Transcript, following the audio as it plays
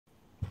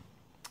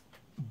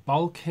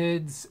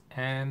bulkheads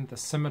and the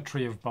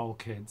symmetry of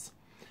bulkheads.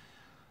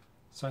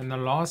 So in the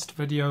last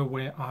video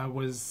where I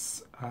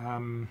was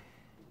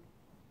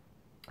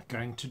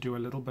going to do a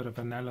little bit of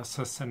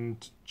analysis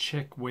and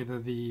check whether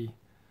the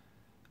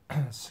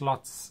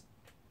slots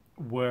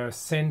were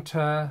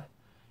center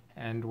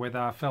and whether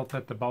I felt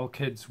that the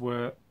bulkheads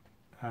were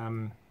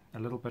a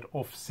little bit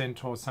off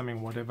center or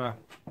something, whatever,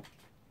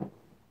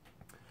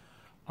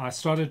 I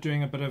started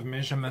doing a bit of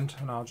measurement,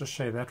 and I'll just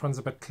show you. That one's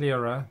a bit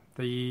clearer.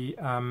 The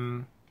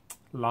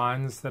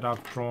lines that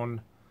I've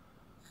drawn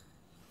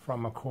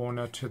from a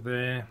corner to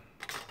there,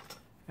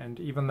 and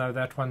even though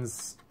that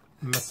one's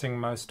missing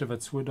most of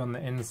its wood on the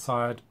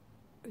inside,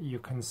 you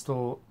can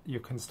still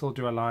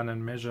do a line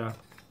and measure.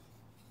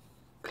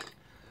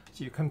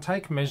 So you can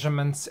take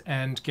measurements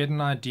and get an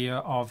idea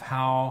of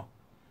how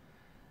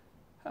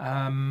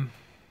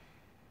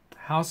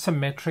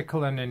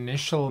symmetrical an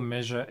initial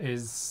measure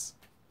is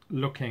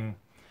looking.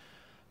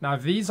 Now,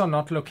 if these are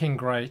not looking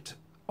great,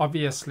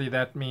 obviously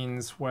that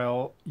means,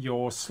 well,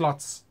 your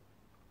slots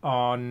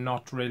are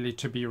not really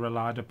to be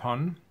relied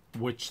upon,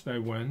 which they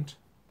weren't.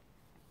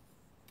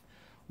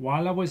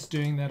 While I was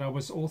doing that, I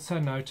was also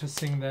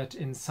noticing that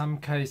in some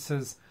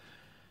cases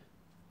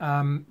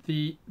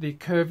the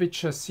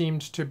curvature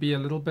seemed to be a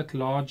little bit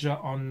larger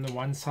on the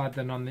one side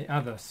than on the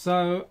other.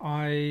 So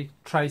I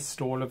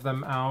traced all of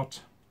them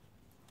out.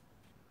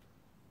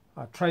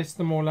 I traced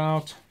them all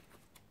out,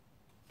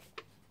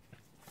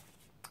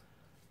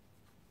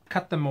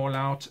 cut them all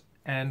out,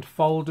 and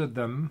folded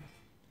them.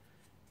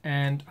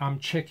 And I'm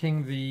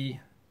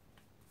checking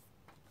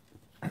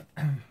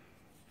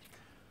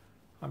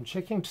I'm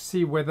checking to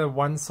see whether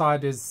one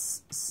side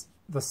is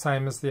the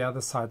same as the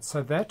other side.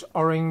 So that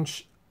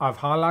orange, I've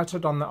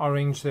highlighted on the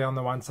orange there on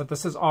the one side.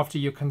 This is after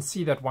you can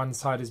see that one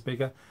side is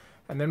bigger.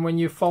 And then when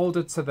you fold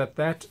it so that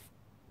that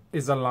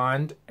is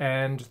aligned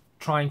and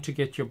trying to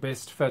get your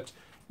best fit,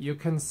 you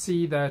can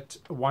see that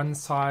one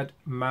side,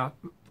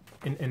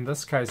 in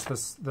this case,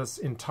 this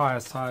entire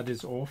side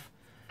is off.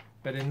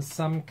 But in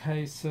some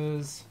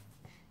cases,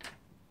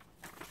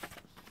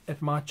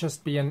 it might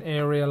just be an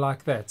area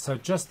like that. So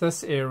just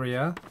this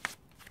area,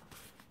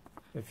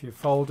 if you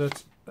fold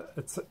it,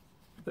 it's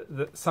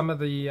some of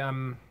the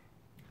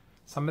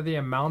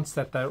amounts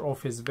that they're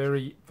off is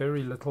very,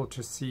 very little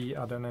to see.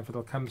 I don't know if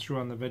it'll come through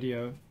on the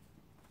video.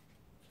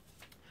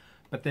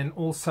 But then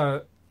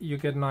also you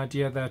get an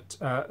idea that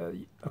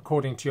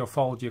according to your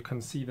fold, you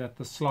can see that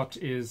the slot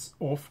is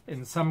off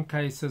in some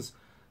cases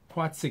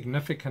quite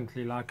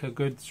significantly, like a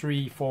good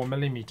 3-4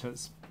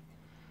 millimeters.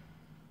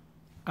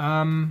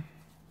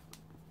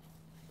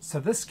 So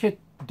this kit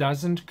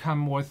doesn't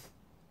come with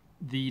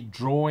the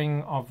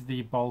drawings of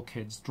the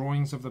bulkheads.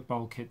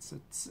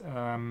 It's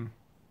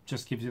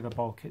just gives you the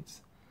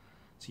bulkheads.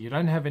 So you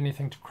don't have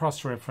anything to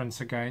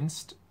cross-reference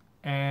against,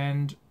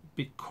 and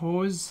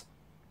because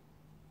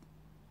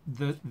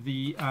the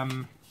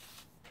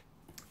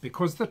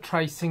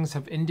tracings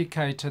have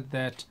indicated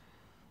that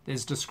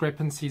there's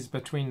discrepancies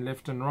between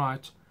left and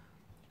right,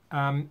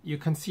 you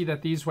can see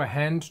that these were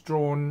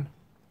hand-drawn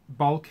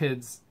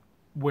bulkheads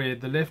where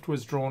the left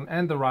was drawn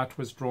and the right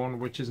was drawn,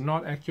 which is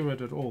not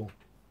accurate at all.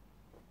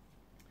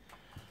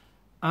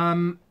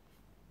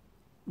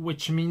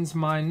 Which means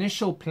my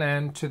initial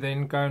plan to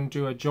then go and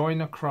do a join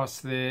across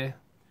there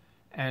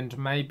and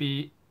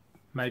maybe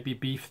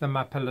beef them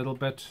up a little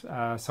bit.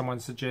 Someone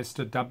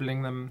suggested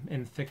doubling them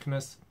in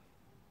thickness,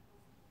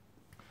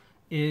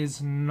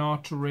 is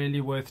not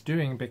really worth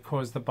doing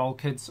because the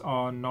bulkheads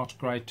are not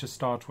great to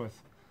start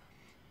with.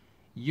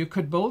 You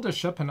could build a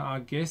ship, and I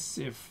guess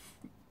if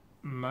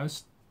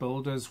most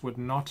builders would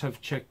not have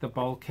checked the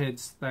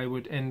bulkheads, they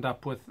would end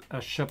up with a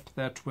ship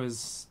that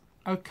was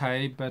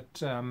okay,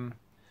 but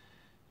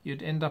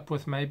you'd end up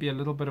with maybe a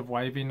little bit of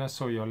waviness,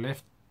 or your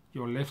left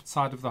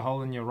side of the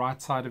hull and your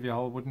right side of your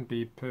hull wouldn't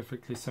be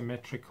perfectly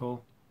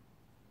symmetrical.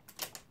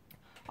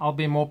 I'll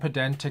be more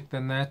pedantic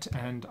than that,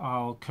 and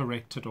I'll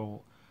correct it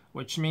all,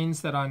 which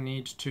means that I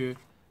need to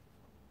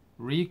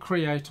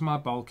recreate my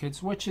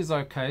bulkheads, which is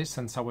okay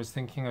since I was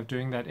thinking of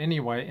doing that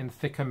anyway, in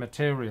thicker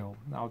material.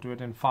 I'll do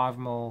it in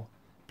 5mm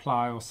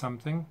ply or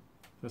something.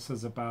 This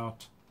is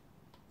about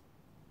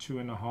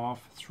 2.5,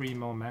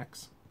 3mm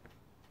max.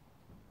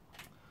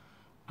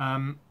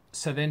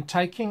 So then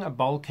taking a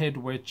bulkhead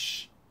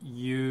which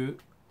you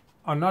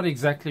are not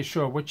exactly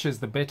sure which is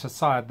the better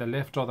side, the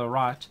left or the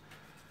right,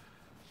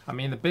 I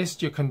mean, the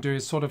best you can do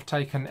is sort of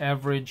take an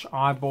average,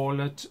 eyeball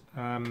it,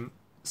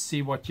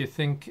 see what you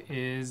think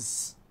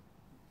is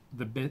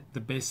the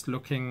best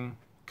looking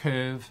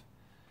curve.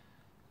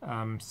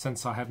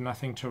 Since I have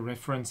nothing to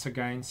reference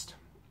against,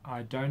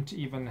 I don't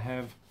even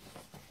have,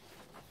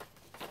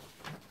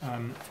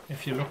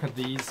 if you look at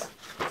these,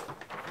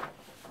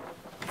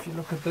 if you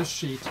look at this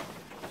sheet,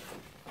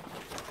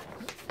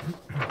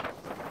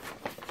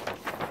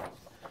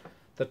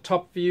 the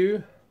top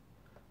view,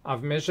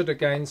 I've measured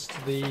against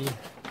this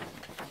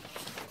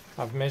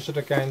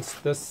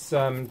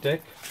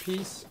deck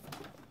piece,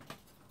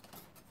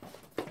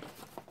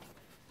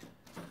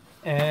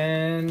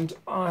 and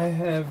I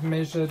have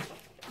measured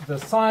the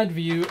side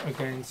view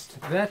against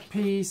that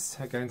piece,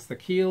 against the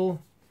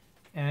keel,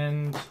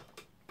 and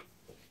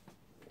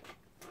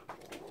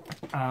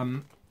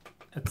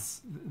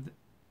it's,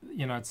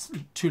 you know, it's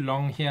too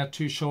long here,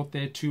 too short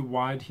there, too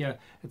wide here.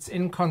 It's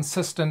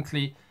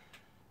inconsistently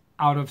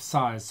out of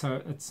size.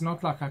 So it's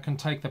not like I can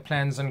take the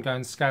plans and go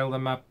and scale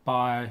them up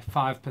by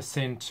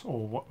 5%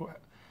 or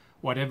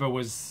whatever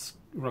was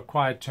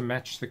required to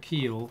match the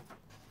keel.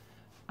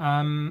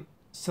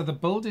 So the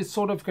build is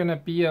sort of going to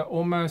be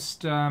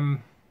almost a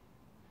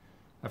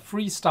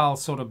freestyle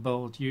sort of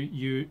build.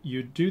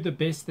 You do the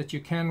best that you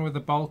can with the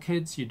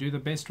bulkheads, you do the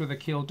best with the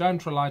keel.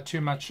 Don't rely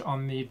too much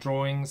on the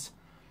drawings,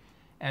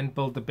 and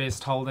build the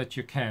best hull that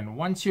you can.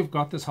 Once you've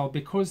got this hull,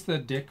 because the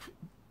deck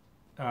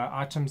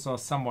items are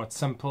somewhat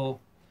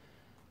simple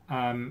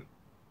and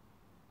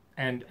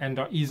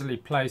are easily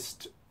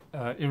placed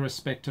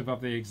irrespective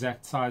of the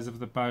exact size of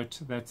the boat,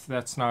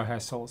 that's no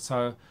hassle.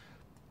 So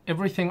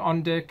everything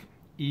on deck,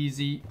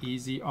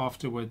 easy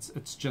afterwards.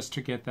 It's just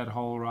to get that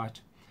hull right.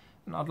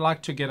 And I'd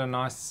like to get a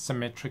nice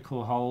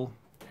symmetrical hull,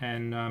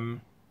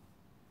 and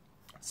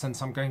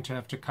since I'm going to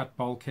have to cut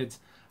bulkheads,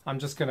 I'm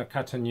just going to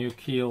cut a new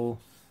keel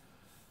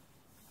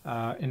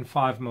in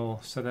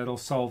 5mm, so that'll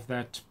solve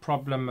that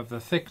problem of the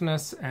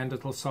thickness, and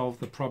it'll solve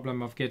the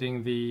problem of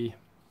getting the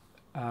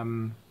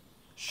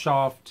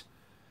shaft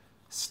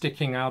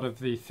sticking out of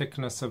the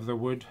thickness of the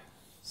wood.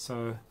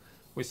 So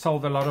we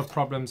solve a lot of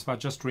problems by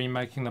just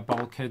remaking the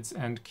bulkheads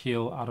and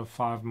keel out of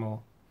 5mm.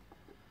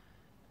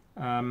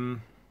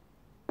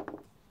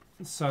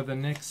 So the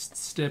next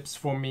steps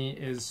for me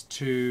is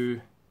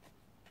to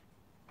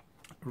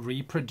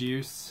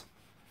reproduce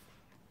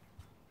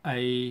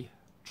a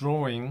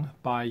drawing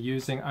by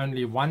using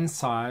only one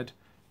side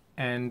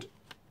and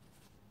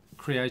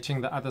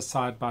creating the other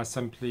side by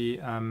simply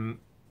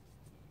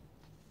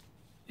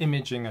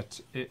imaging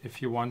it,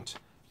 if you want,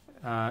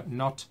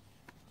 not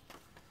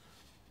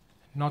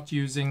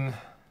using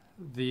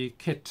the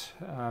kit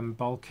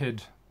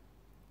bulkhead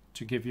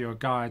to give you a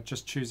guide,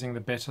 just choosing the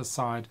better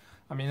side.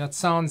 I mean, it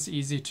sounds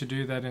easy to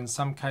do that. In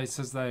some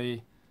cases they're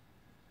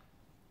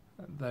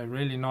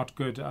really not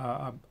good.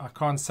 I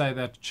can't say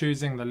that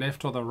choosing the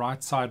left or the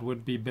right side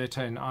would be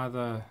better in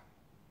either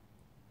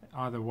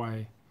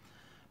way,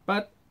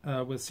 but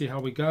we'll see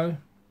how we go.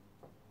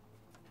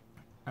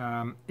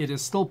 It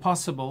is still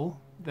possible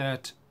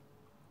that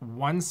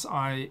once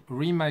I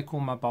remake all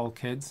my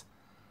bulkheads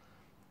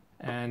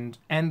and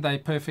they're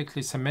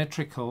perfectly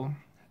symmetrical,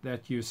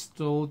 that you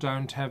still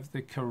don't have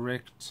the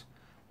correct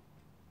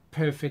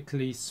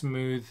perfectly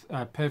smooth,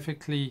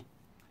 perfectly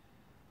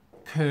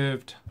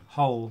curved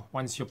hull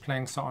once your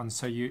planks are on.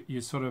 So you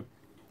sort of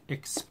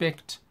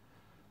expect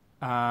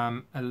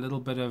a little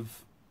bit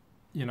of,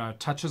 you know,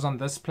 touches on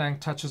this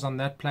plank, touches on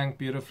that plank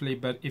beautifully,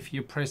 but if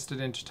you pressed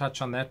it into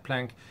touch on that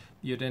plank,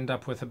 you'd end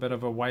up with a bit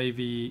of a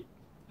wavy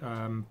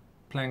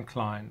plank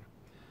line.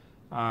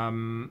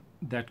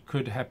 That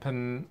could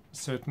happen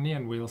certainly,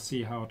 and we'll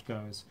see how it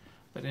goes.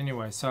 But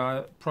anyway,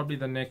 so probably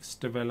the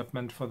next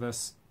development for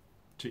this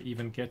to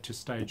even get to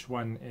stage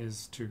 1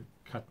 is to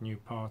cut new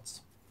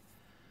parts,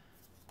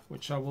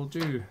 which I will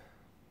do.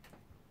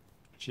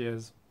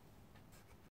 Cheers.